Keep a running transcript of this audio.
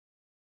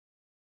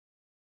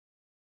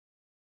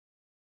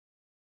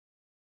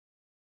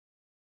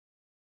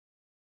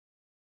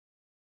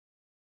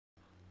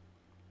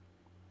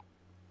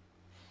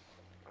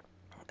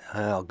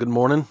Good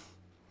morning.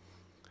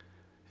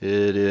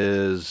 It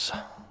is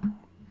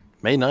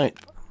May 9th.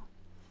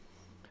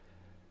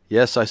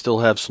 Yes, I still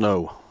have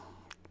snow.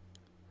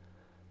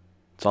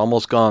 It's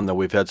almost gone, though.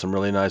 We've had some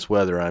really nice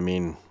weather. I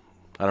mean,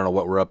 I don't know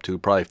what we're up to,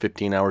 probably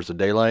 15 hours of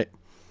daylight.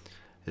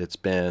 It's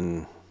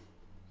been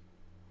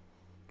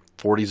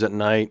 40s at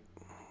night,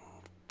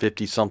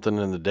 50 something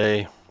in the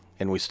day,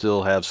 and we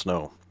still have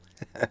snow.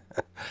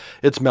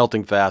 It's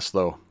melting fast,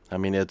 though. I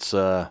mean,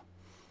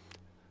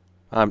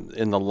 I'm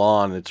in the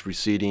lawn, it's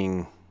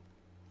receding.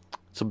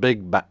 It's a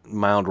big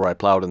mound where I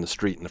plowed in the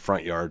street in the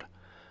front yard.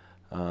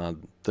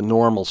 The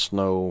normal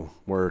snow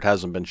where it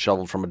hasn't been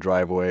shoveled from a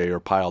driveway or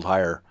piled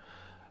higher,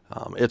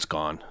 it's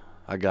gone.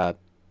 I got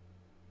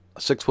a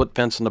 6-foot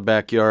fence in the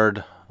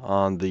backyard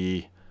on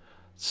the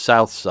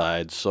south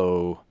side,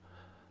 so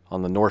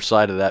on the north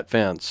side of that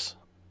fence,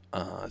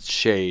 it's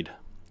shade.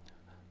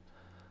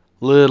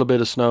 Little bit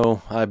of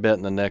snow. I bet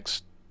in the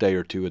next day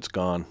or two it's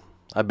gone.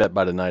 I bet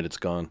by tonight it's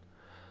gone.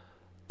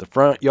 The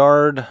front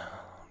yard,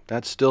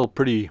 that's still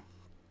pretty.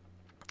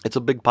 It's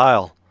a big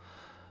pile.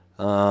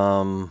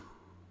 2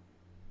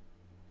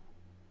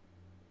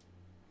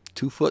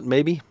 foot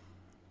maybe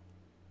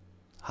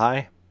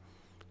high,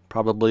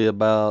 probably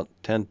about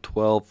 10,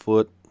 12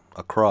 foot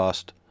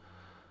across.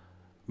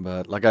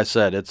 But like I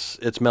said,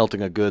 it's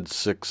melting a good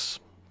 6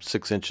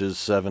 inches,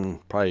 7,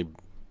 probably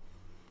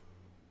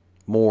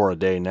more a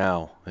day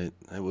now.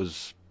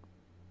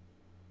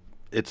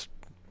 It's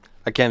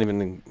I can't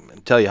even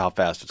tell you how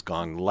fast it's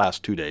gone. The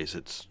last 2 days,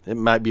 it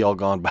might be all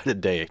gone by the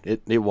day.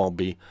 It won't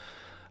be.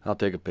 I'll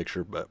take a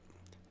picture, but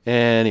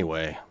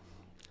anyway,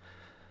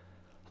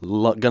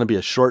 gonna be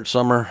a short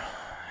summer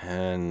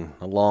and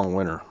a long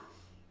winter.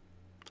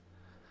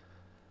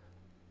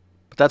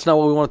 But that's not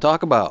what we want to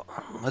talk about.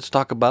 Let's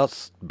talk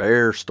about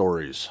bear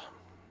stories.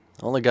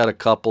 I only got a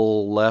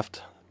couple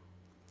left.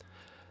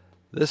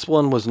 This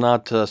one was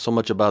not so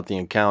much about the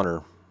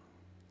encounter.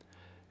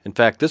 In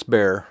fact, this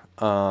bear,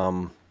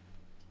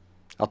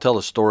 I'll tell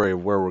the story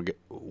of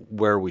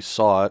where we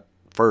saw it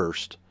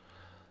first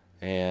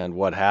and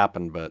what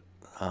happened. But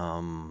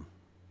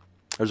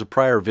there's a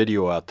prior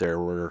video out there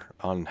where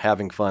on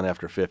Having Fun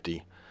After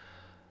 50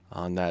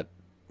 on that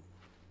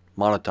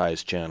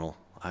monetized channel.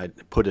 I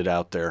put it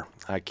out there.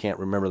 I can't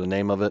remember the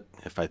name of it.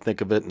 If I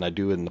think of it and I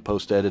do it in the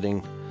post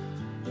editing,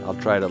 I'll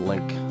try to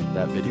link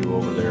that video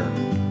over there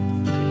to you.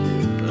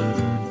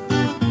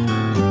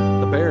 But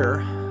the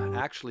bear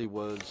actually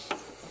was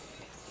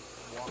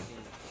walking.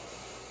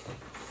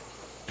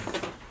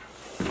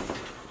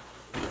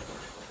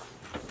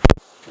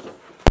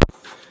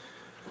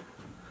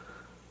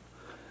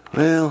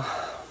 Well,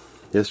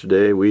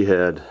 yesterday we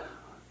had, I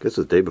guess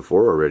the day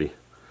before already,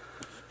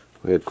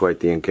 we had quite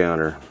the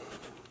encounter.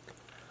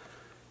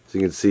 As you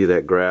can see,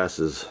 that grass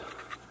is,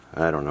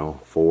 I don't know,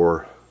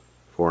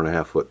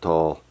 4.5 foot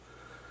tall.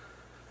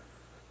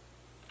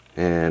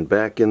 And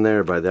back in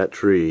there by that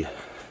tree,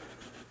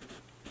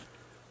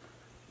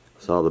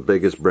 saw the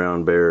biggest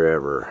brown bear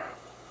ever.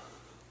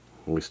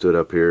 We stood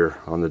up here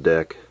on the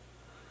deck,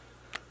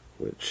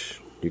 which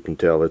you can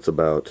tell it's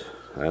about,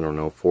 I don't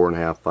know,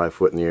 4.5, 5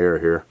 foot in the air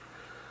here.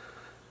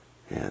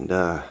 And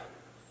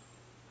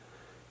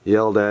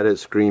yelled at it,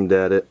 screamed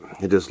at it.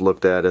 It just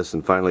looked at us,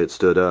 and finally it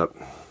stood up.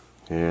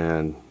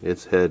 And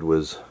its head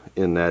was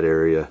in that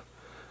area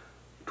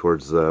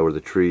towards where the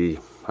tree,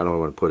 I don't know how I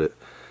want to put it.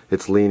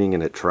 It's leaning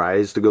and it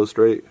tries to go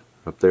straight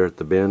up there at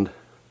the bend.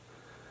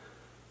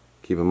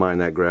 Keep in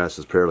mind that grass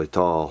is fairly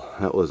tall.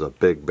 That was a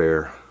big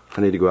bear. I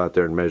need to go out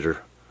there and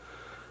measure.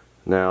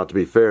 Now, to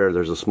be fair,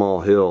 there's a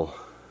small hill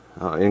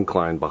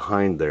incline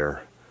behind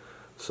there,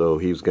 so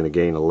he was going to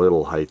gain a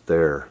little height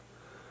there.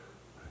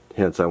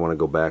 Hence, I want to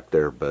go back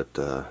there, but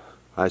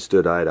I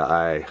stood eye to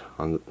eye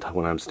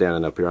when I'm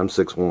standing up here. I'm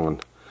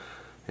 6'1",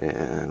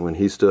 and when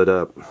he stood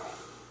up,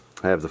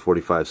 I have the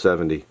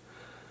 45-70,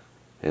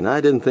 and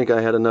I didn't think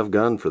I had enough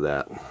gun for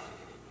that.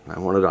 I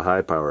wanted a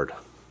high-powered.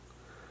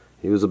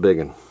 He was a big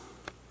one.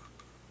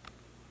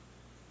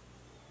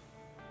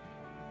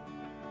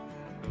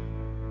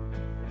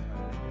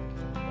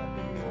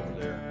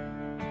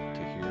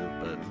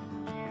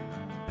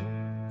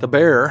 The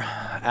bear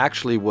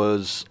actually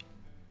was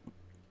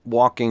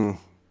walking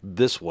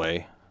this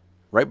way,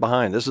 right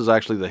behind. This is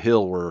actually the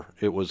hill where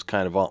it was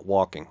kind of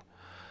walking.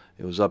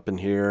 It was up in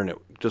here, and it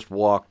just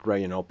walked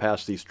right,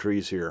 past these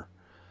trees here,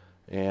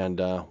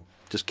 and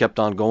just kept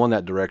on going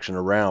that direction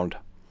around.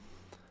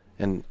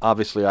 And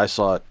obviously, I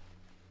saw it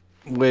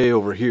way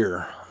over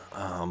here,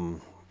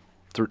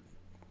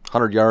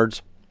 100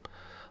 yards,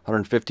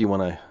 150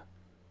 when I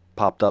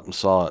popped up and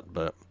saw it.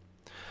 But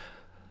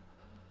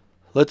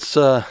let's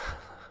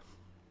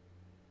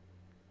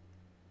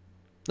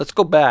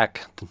go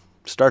back,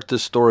 start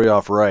this story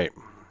off right.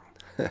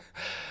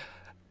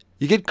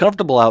 You get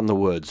comfortable out in the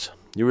woods.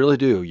 You really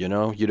do, You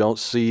don't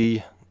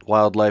see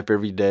wildlife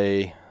every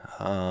day.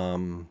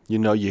 You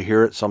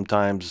hear it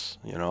sometimes.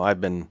 We've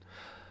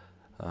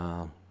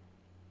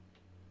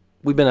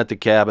been at the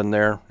cabin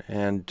there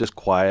and just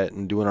quiet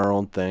and doing our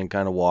own thing,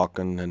 kind of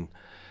walking. And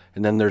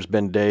then there's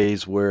been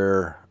days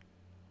where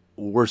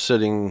we're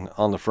sitting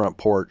on the front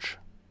porch,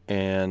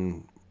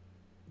 and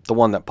the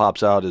one that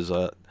pops out is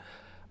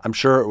I'm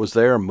sure it was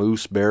there, a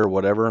moose, bear,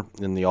 whatever,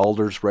 in the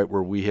alders right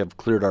where we have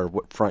cleared our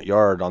front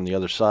yard on the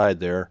other side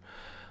there.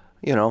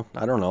 You know,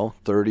 I don't know,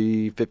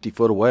 30, 50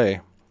 foot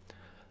away.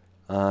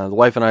 The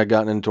wife and I had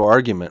gotten into an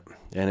argument,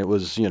 and it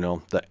was, you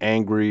know, the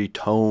angry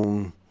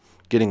tone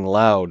getting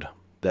loud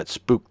that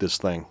spooked this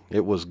thing.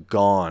 It was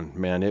gone,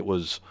 man. It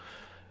was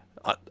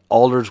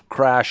alders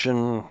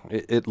crashing.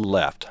 It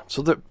left.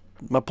 So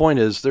my point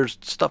is, there's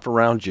stuff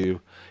around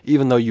you,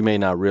 even though you may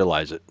not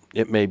realize it.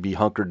 It may be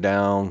hunkered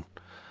down,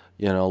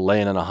 you know,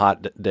 laying in a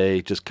hot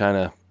day, just kind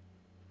of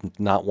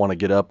not want to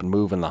get up and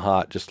move in the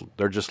hot.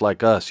 They're just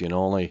like us, you know,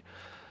 only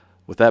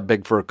with that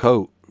big fur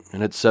coat,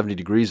 and it's 70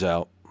 degrees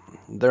out.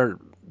 They're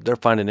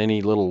finding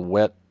any little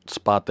wet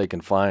spot they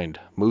can find.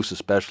 Moose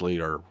especially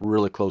are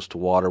really close to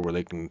water where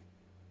they can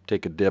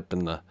take a dip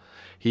in the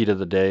heat of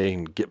the day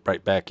and get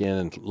right back in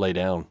and lay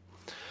down.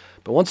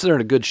 But once they're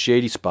in a good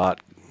shady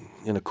spot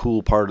in a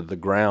cool part of the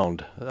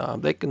ground,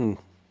 they can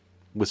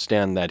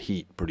withstand that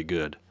heat pretty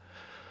good.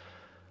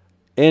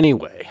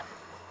 Anyway,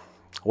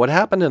 what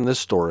happened in this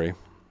story,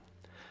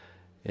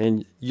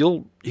 and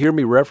you'll hear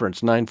me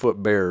reference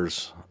 9-foot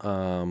bears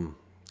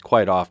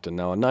quite often.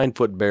 Now, a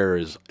 9-foot bear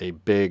is a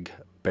big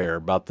bear,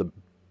 about the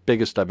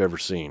biggest I've ever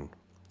seen,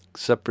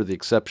 except for the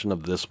exception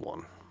of this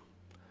one.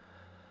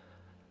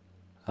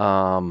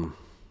 The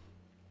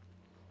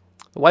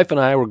wife and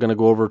I were going to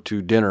go over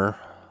to dinner.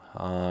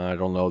 I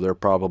don't know, they're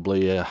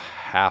probably a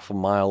half a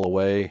mile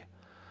away,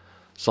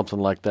 something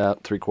like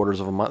that, 3/4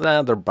 of a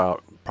mile. They're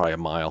about probably a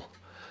mile.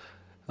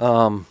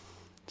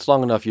 It's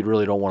long enough you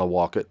really don't want to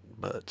walk it,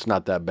 but it's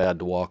not that bad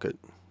to walk it.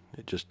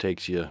 It just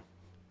takes you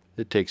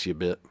a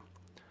bit,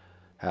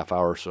 half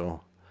hour or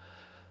so.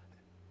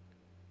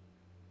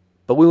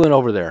 But we went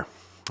over there,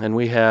 and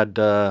we had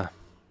old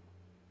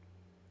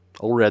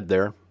Red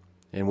there,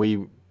 and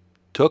we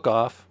took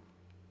off.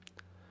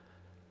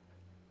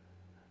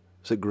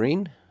 Is it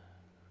Green?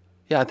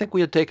 Yeah, I think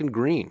we had taken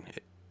Green.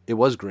 It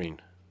was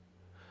Green.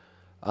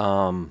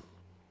 So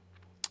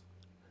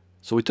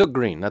we took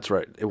Green. That's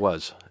right. It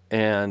was.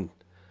 And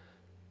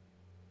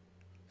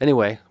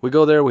anyway, we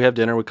go there, we have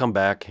dinner, we come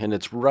back, and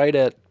it's right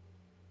at,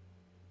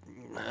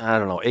 I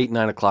don't know, 8,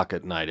 9 o'clock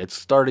at night. It's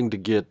starting to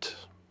get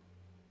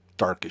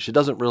darkish. It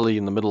doesn't really,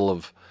 in the middle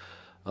of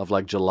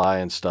like July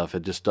and stuff,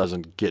 it just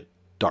doesn't get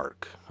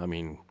dark. I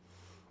mean,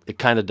 it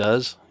kind of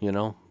does, you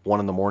know, 1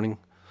 in the morning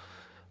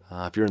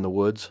if you're in the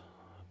woods.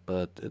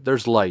 But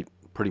there's light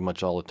pretty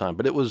much all the time.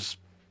 But it was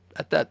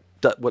at that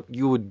what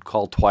you would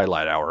call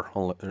twilight hour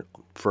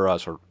for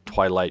us, or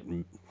twilight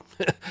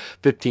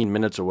 15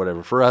 minutes or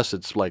whatever. For us,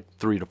 it's like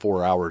 3 to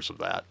 4 hours of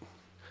that.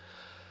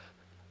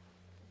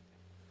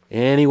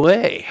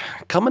 Anyway,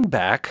 coming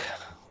back,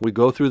 we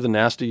go through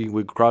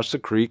we cross the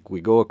creek,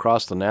 we go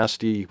across the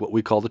nasty, what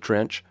we call the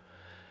trench,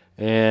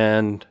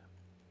 and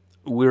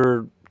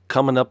we're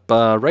coming up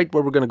right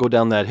where we're going to go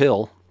down that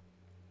hill,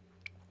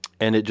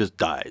 and it just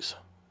dies.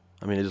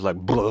 I mean, it's like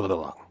blah, blah,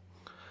 blah.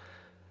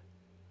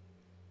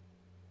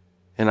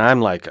 And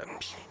I'm like,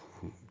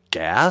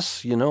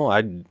 gas,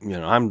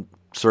 I'm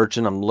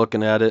searching, I'm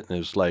looking at it, and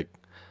it's like,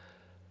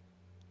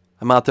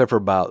 I'm out there for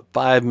about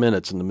 5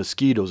 minutes, and the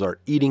mosquitoes are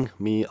eating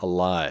me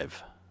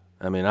alive.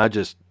 I mean, I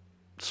just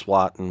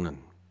swatting, and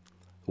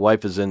the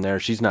wife is in there.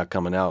 She's not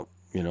coming out,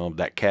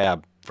 that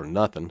cab for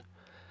nothing.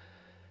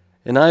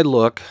 And I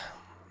look.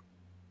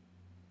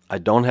 I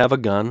don't have a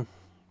gun.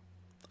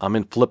 I'm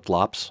in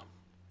flip-flops.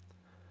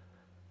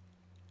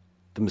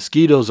 The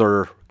mosquitoes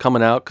are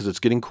coming out because it's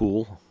getting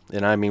cool.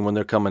 And I mean, when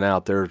they're coming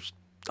out, there's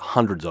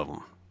hundreds of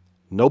them.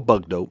 No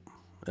bug dope.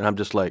 And I'm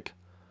just like,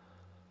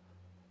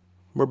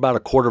 we're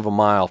about 1/4 of a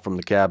mile from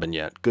the cabin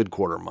yet. Good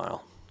 1/4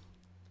 mile.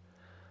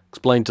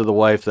 Explained to the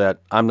wife that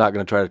I'm not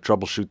going to try to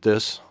troubleshoot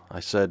this. I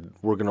said,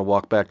 we're going to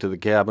walk back to the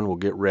cabin. We'll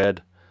get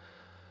Red.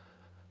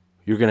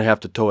 You're going to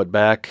have to tow it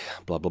back.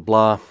 Blah, blah,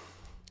 blah.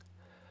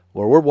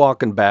 Well, we're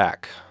walking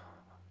back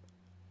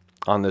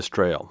on this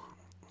trail,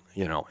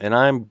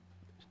 and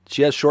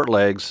she has short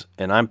legs,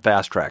 and I'm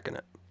fast tracking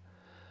it.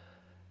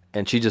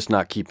 And she's just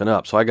not keeping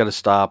up. So I got to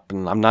stop,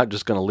 and I'm not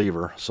just going to leave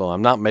her. So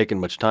I'm not making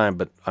much time,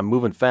 but I'm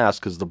moving fast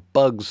because the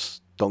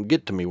bugs don't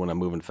get to me when I'm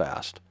moving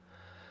fast.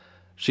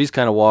 She's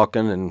kind of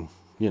walking and,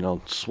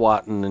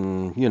 swatting,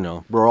 and,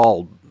 we're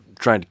all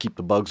trying to keep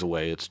the bugs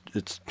away.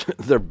 It's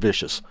they're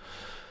vicious.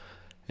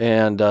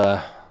 And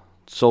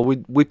so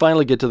we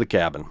finally get to the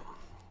cabin.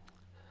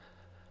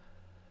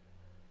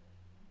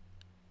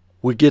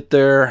 We get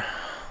there,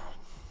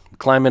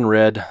 climb in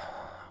Red.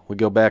 We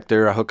go back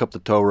there. I hook up the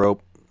tow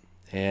rope.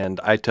 And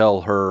I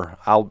tell her,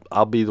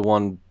 I'll be the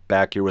one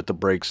back here with the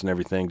brakes and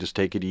everything. Just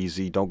take it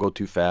easy. Don't go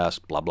too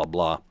fast. Blah, blah,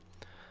 blah.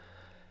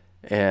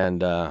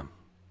 And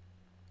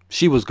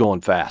she was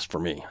going fast for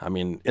me. I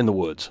mean, in the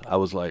woods. I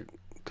was like,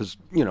 because,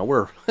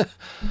 we're...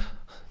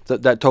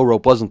 that tow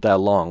rope wasn't that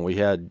long. We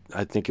had,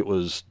 I think it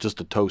was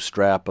just a tow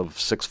strap of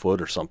 6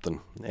 foot or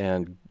something.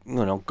 And,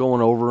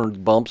 going over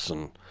bumps.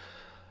 And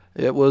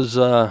it was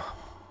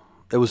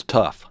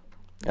tough.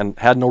 and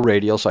had no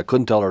radio, so I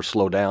couldn't tell her to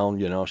slow down.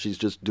 You know, she's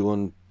just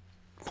doing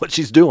what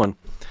she's doing.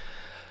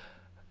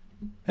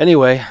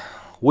 Anyway,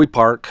 we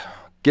park,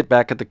 get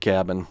back at the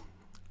cabin,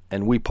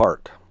 and we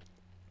park.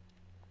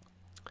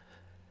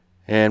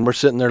 And we're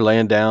sitting there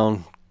laying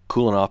down,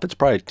 cooling off. It's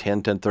probably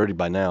 10:30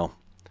 by now.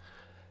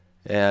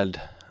 And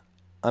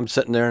I'm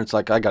sitting there, and it's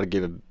like, I got to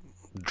get a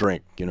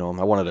drink, you know.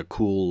 I wanted a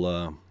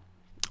cool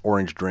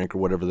orange drink or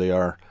whatever they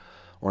are,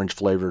 orange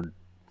flavored.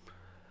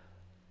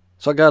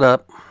 So I got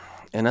up,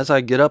 and as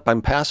I get up,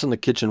 I'm passing the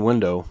kitchen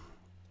window,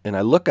 and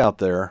I look out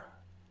there,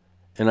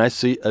 and I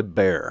see a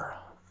bear.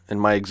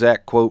 And my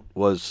exact quote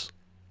was,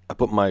 I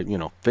put my,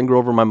 finger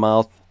over my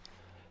mouth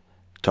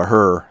to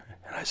her,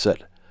 and I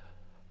said,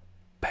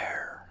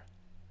 "Bear,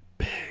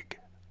 big,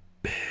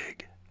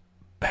 big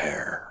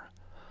bear."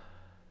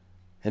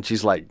 And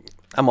she's like,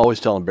 I'm always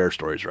telling bear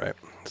stories, right?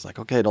 It's like,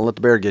 okay, don't let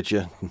the bear get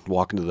you.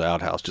 Walk into the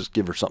outhouse, just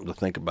give her something to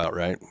think about,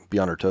 right? Be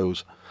on her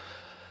toes.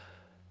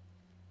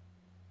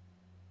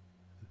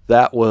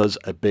 That was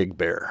a big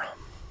bear.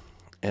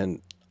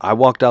 And I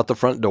walked out the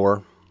front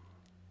door,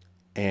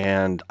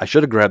 and I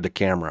should have grabbed the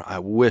camera. I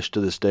wish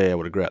to this day I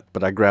would have grabbed,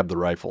 but I grabbed the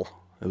rifle.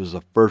 It was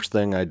the first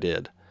thing I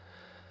did.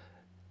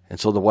 And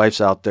so the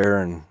wife's out there,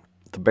 and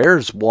the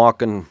bear's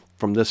walking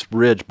from this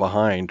ridge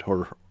behind,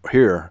 or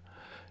here,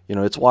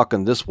 it's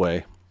walking this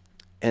way,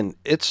 and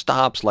it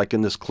stops like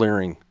in this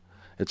clearing.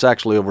 It's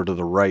actually over to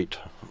the right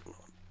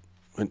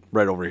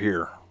over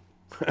here.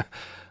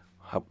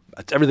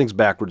 Everything's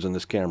backwards in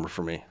this camera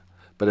for me.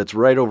 But it's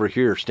right over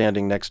here,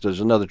 standing next to, there's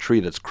another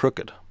tree that's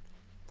crooked.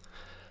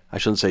 I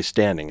shouldn't say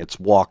standing, it's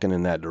walking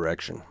in that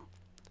direction.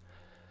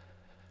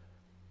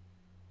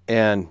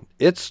 And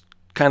it's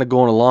kind of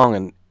going along,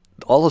 and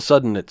all of a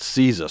sudden it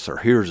sees us or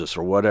hears us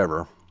or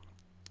whatever,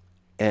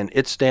 and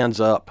it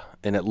stands up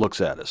and it looks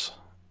at us.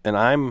 And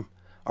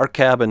our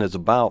cabin is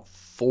about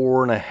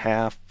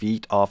 4.5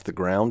 feet off the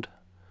ground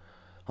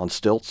on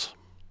stilts.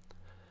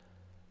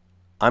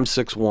 I'm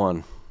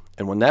 6'1",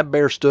 and when that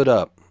bear stood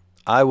up,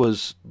 I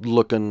was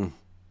looking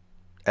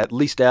at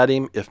least at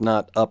him, if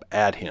not up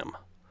at him.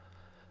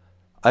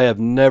 I have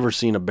never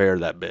seen a bear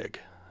that big.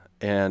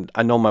 And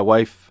I know my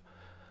wife,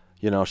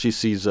 she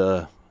sees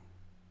a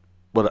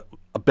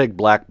big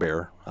black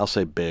bear. I'll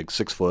say big,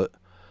 6 foot.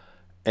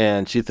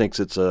 And she thinks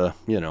it's oh,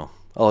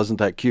 isn't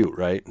that cute,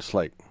 right? It's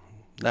like,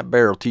 that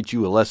bear will teach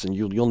you a lesson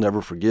you'll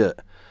never forget.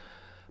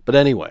 But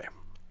anyway,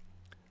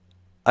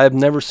 I have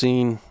never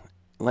seen,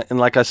 and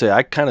like I say,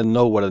 I kind of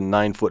know what a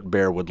 9-foot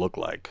bear would look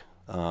like.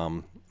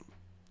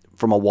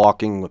 From a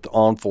walking with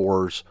on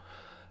fours,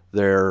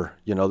 they're,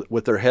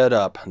 with their head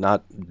up,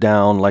 not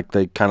down like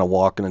they kind of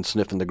walking and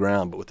sniffing the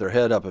ground, but with their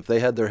head up. If they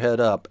had their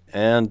head up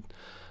and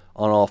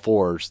on all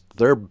fours,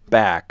 their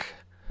back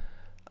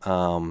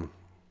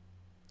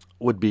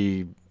would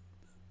be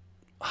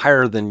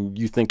higher than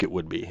you think it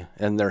would be,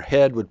 and their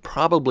head would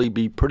probably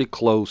be pretty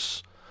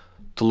close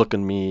to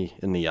looking me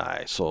in the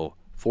eye. So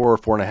 4 or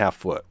 4.5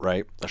 foot,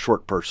 right? A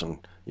short person,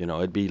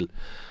 it'd be.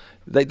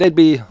 They'd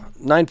be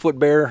 9-foot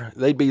bear.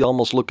 They'd be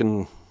almost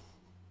looking,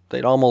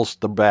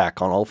 the back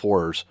on all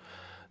fours.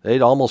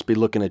 They'd almost be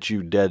looking at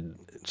you dead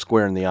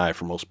square in the eye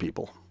for most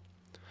people.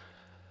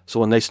 So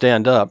when they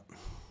stand up,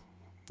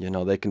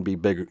 they can be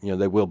bigger.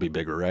 They will be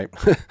bigger, right?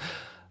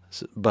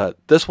 But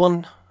this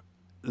one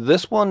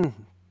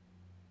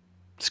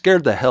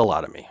scared the hell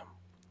out of me.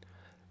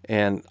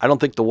 And I don't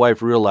think the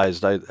wife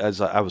realized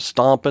as I was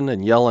stomping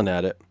and yelling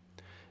at it,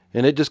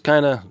 and it just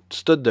kind of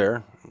stood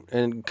there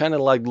and kind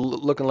of like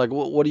looking like,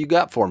 what do you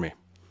got for me?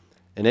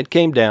 And it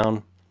came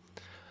down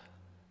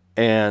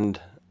and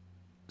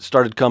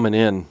started coming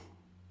in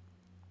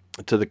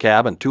to the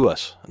cabin to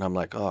us. And I'm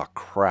like, oh,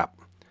 crap.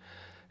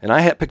 And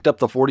I had picked up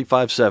the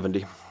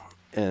 45-70,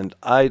 and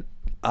I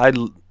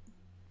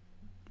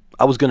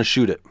was going to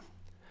shoot it.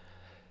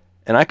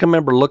 And I can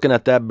remember looking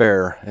at that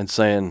bear and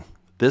saying,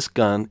 this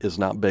gun is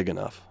not big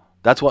enough.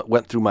 That's what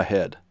went through my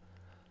head.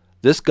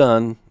 This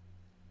gun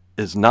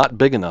is not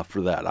big enough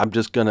for that. I'm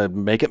just going to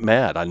make it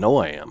mad. I know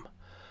I am.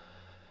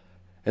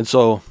 And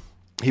so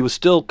he was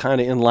still kind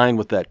of in line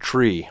with that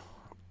tree.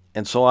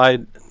 And so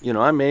I'm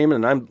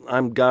aiming, and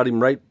I'm got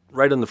him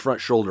right in the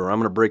front shoulder. I'm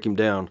going to break him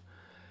down.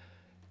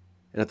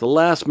 And at the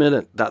last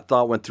minute, that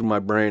thought went through my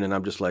brain, and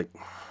I'm just like,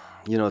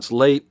 it's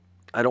late.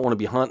 I don't want to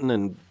be hunting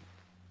and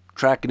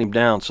tracking him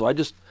down. So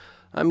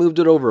I moved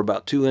it over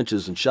about 2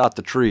 inches and shot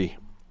the tree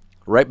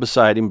right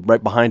beside him,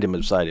 right behind him,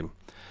 beside him.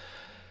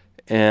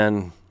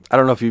 And I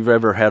don't know if you've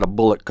ever had a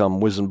bullet come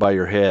whizzing by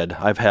your head.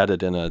 I've had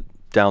it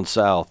down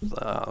south,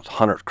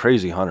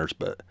 crazy hunters,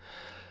 but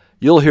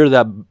you'll hear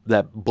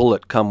that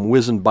bullet come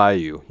whizzing by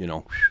you,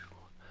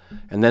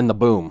 and then the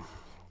boom.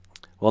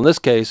 Well, in this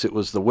case, it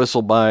was the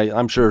whistle by,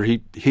 I'm sure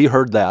he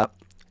heard that,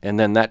 and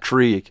then that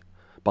tree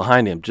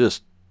behind him,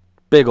 just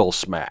big old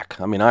smack.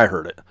 I mean, I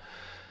heard it.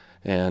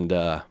 And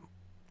at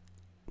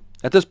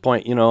this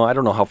point, I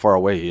don't know how far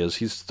away he is.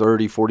 He's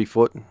 30, 40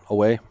 foot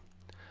away.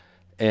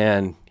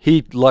 And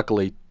he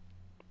luckily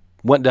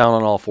went down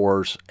on all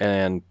fours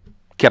and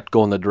kept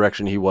going the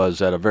direction he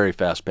was at a very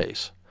fast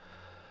pace.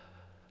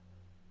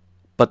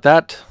 But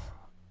that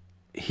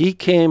he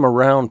came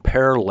around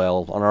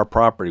parallel on our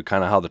property,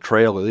 kind of how the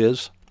trail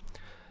is,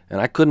 and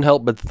I couldn't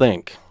help but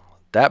think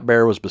that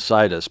bear was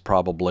beside us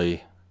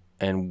probably,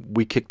 and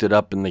we kicked it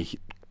up in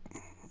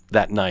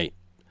that night.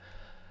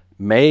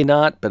 May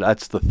not, but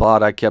that's the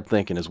thought I kept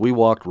thinking as we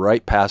walked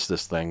right past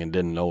this thing and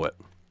didn't know it.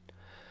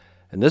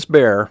 And this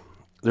bear,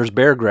 there's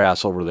bear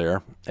grass over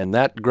there, and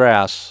that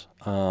grass,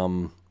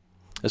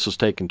 this was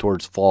taken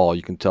towards fall.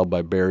 You can tell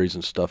by berries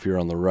and stuff here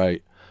on the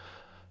right.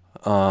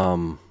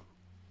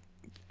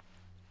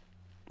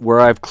 Where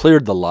I've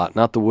cleared the lot,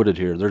 not the wooded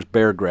here, there's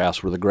bear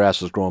grass where the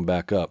grass is growing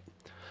back up.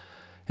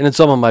 And in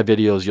some of my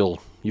videos,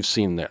 you've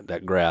seen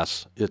that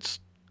grass. It's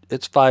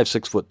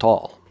 5-6 foot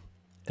tall,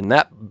 and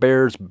that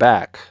bear's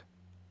back,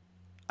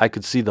 I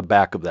could see the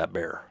back of that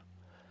bear.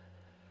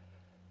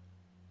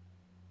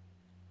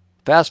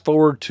 Fast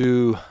forward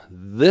to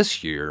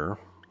this year,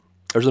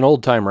 there's an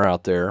old timer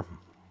out there.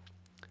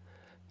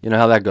 You know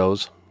how that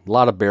goes. A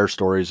lot of bear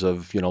stories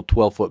of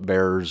 12-foot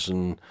bears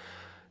and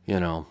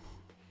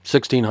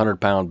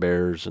 1,600-pound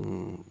bears,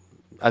 and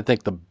I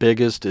think the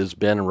biggest has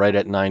been right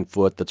at 9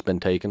 foot that's been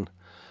taken,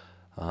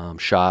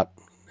 shot,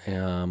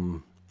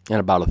 and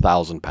about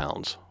 1,000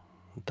 pounds.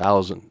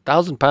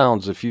 1,000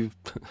 pounds. If you've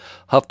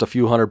huffed a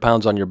few hundred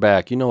pounds on your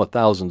back,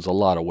 1,000's a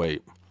lot of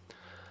weight.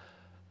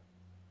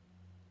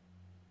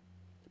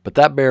 But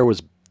that bear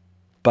was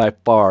by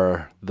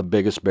far the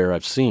biggest bear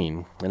I've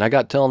seen, and I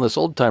got telling this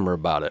old timer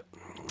about it.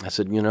 I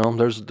said,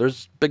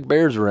 there's big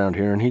bears around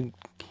here, and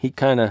he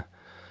kind of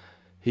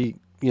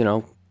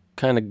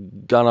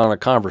got on a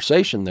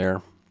conversation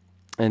there,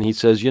 and he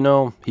says, he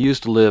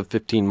used to live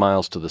 15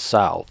 miles to the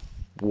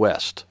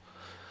southwest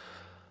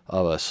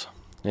of us,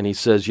 and he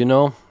says,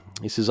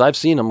 I've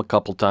seen them a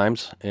couple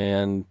times,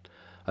 and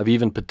I've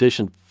even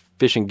petitioned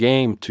Fish and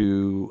Game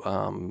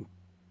to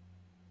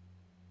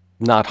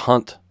not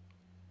hunt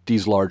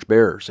these large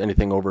bears,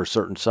 anything over a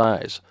certain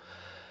size.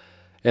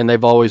 And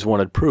they've always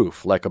wanted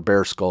proof, like a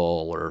bear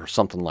skull or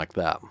something like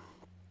that.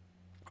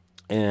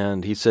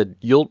 And he said,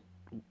 you'll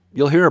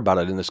hear about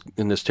it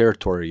in this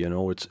territory.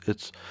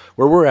 It's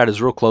where we're at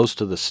is real close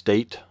to the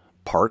state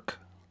park,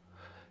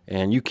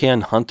 and you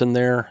can hunt in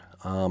there,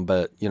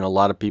 but a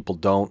lot of people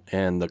don't.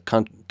 And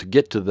to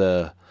get to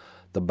the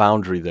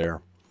boundary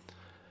there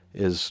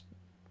is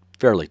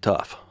fairly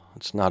tough.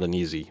 It's not an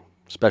easy,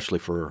 especially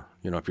for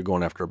if you're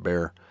going after a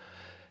bear.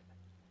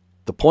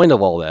 The point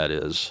of all that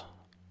is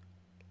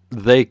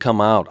they come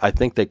out. I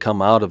think they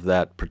come out of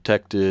that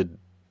protected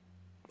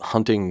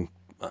hunting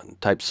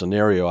type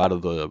scenario out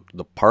of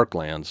the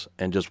parklands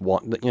and just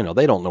want,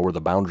 they don't know where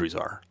the boundaries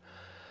are.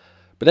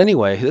 But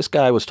anyway, this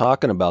guy was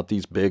talking about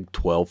these big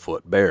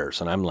 12-foot bears,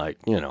 and I'm like,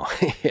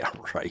 yeah,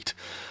 right.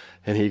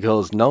 And he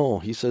goes, no,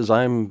 he says,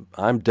 I'm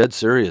dead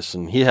serious.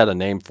 And he had a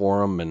name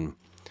for them, and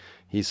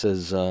he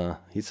says,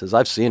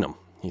 I've seen them.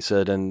 He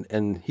said,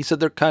 and he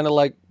said they're kind of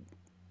like,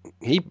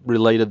 he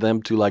related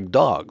them to like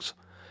dogs.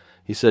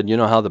 He said,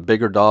 how the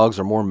bigger dogs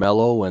are more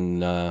mellow,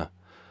 and the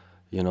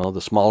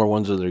smaller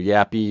ones are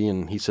yappy,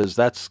 and he says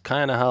that's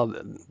kind of how.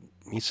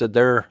 He said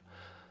they're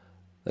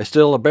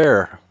still a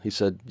bear. He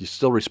said you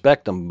still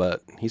respect them,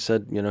 but he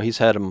said he's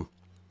had them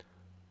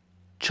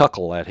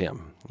chuckle at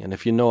him, and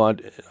if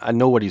I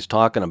know what he's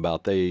talking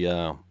about.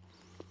 You'll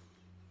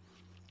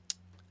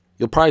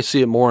probably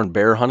see it more in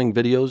bear hunting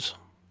videos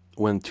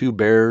when two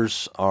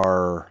bears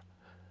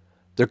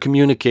they're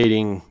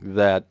communicating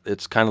that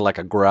it's kind of like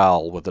a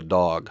growl with a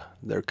dog.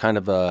 They're kind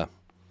of I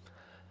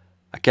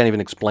can't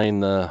even explain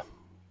the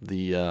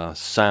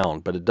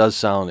sound, but it does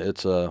sound.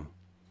 It's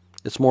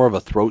more of a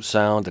throat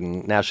sound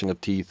and gnashing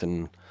of teeth,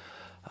 and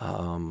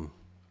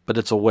but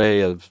it's a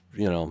way of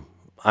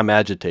I'm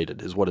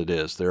agitated is what it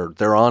is.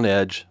 They're on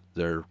edge.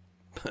 Their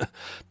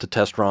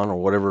testosterone or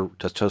whatever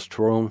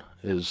testosterone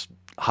is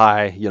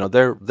high.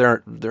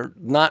 They're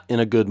not in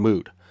a good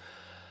mood.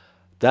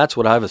 That's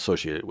what I've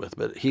associated with.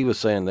 But he was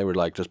saying they were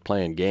like just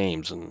playing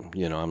games, and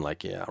I'm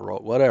like, yeah,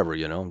 whatever.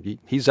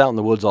 He's out in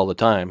the woods all the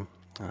time.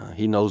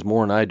 He knows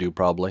more than I do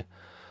probably,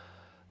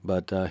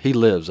 but he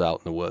lives out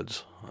in the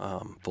woods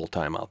full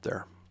time out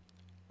there.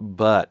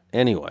 But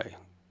anyway,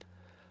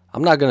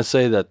 I'm not going to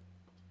say that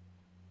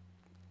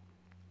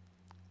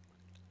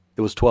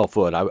it was 12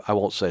 foot. I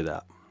won't say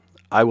that.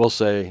 I will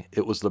say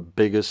it was the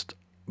biggest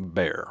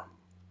bear.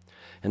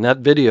 And that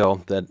video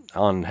that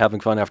on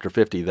Having Fun After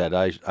 50 that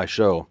I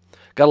show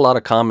got a lot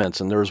of comments,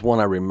 and there was one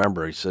I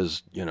remember. He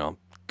says,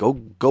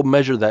 go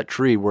measure that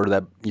tree where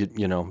that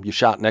you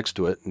shot next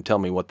to it and tell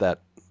me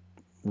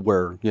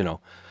where.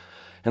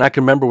 And I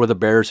can remember where the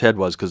bear's head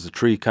was, because the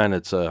tree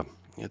it's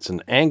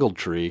an angled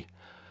tree,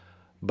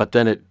 but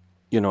then it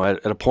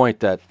at a point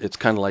that it's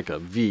kind of like a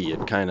V.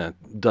 It kind of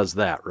does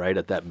that right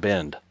at that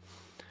bend.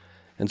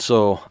 And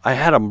so I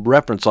had a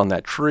reference on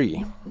that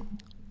tree.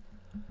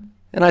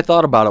 And I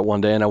thought about it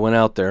one day, and I went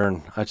out there,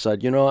 and I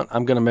said, what?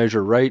 I'm going to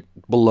measure right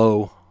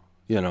below,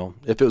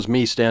 if it was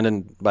me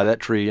standing by that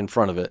tree in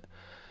front of it,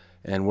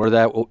 and where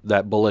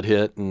that bullet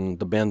hit and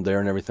the bend there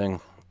and everything.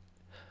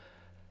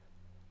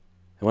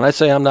 And when I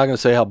say I'm not going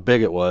to say how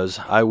big it was,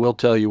 I will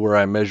tell you where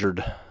I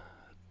measured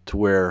to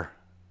where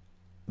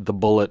the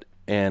bullet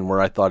and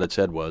where I thought its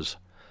head was,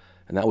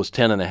 and that was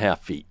 10.5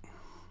 feet.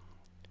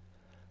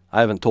 I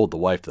haven't told the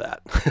wife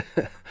that,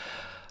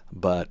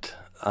 but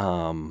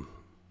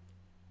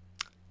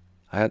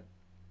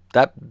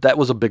that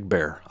was a big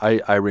bear.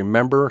 I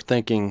remember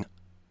thinking,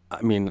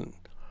 I mean,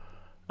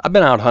 I've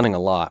been out hunting a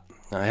lot.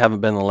 I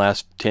haven't been the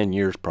last 10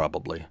 years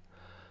probably,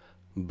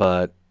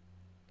 but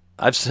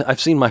I've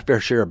seen my fair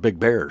share of big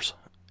bears,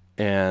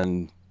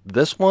 and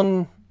this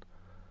one,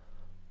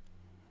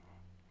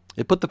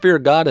 it put the fear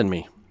of God in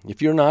me.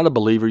 If you're not a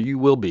believer, you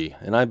will be.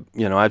 And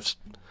there's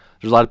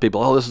a lot of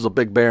people, oh, this is a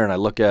big bear, and I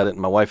look at it, and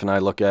my wife and I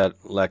look at it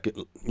like,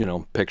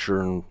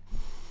 picture, and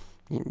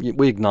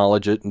we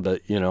acknowledge it,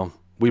 but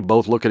we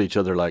both look at each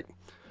other like,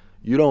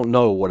 you don't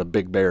know what a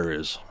big bear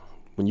is.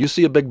 When you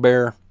see a big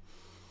bear,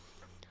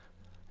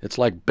 it's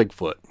like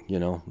Bigfoot,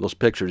 those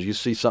pictures. You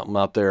see something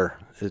out there,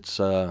 it's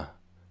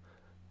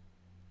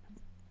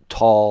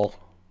tall,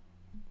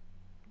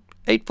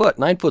 8 foot,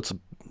 9 foot's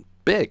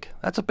big.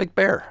 That's a big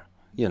bear,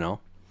 You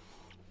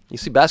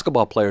see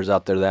basketball players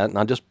out there and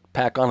I'll just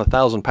pack on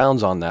 1,000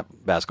 pounds on that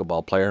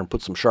basketball player and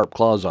put some sharp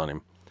claws on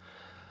him.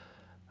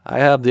 I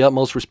have the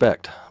utmost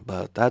respect,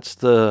 but that's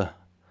the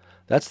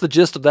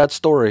gist of that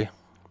story.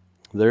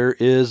 There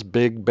is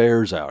big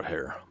bears out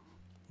here,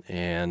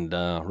 and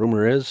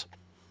rumor is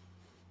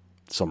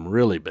some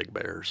really big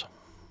bears.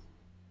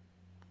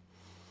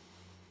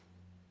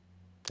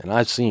 And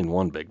I've seen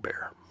one big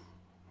bear.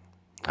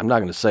 I'm not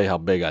going to say how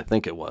big I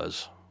think it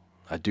was.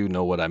 I do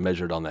know what I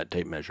measured on that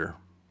tape measure.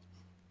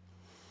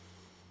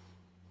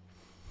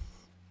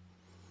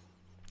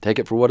 Take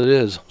it for what it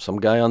is. Some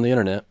guy on the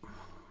internet.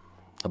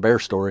 A bear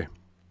story.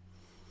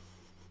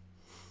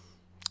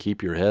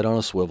 Keep your head on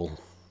a swivel.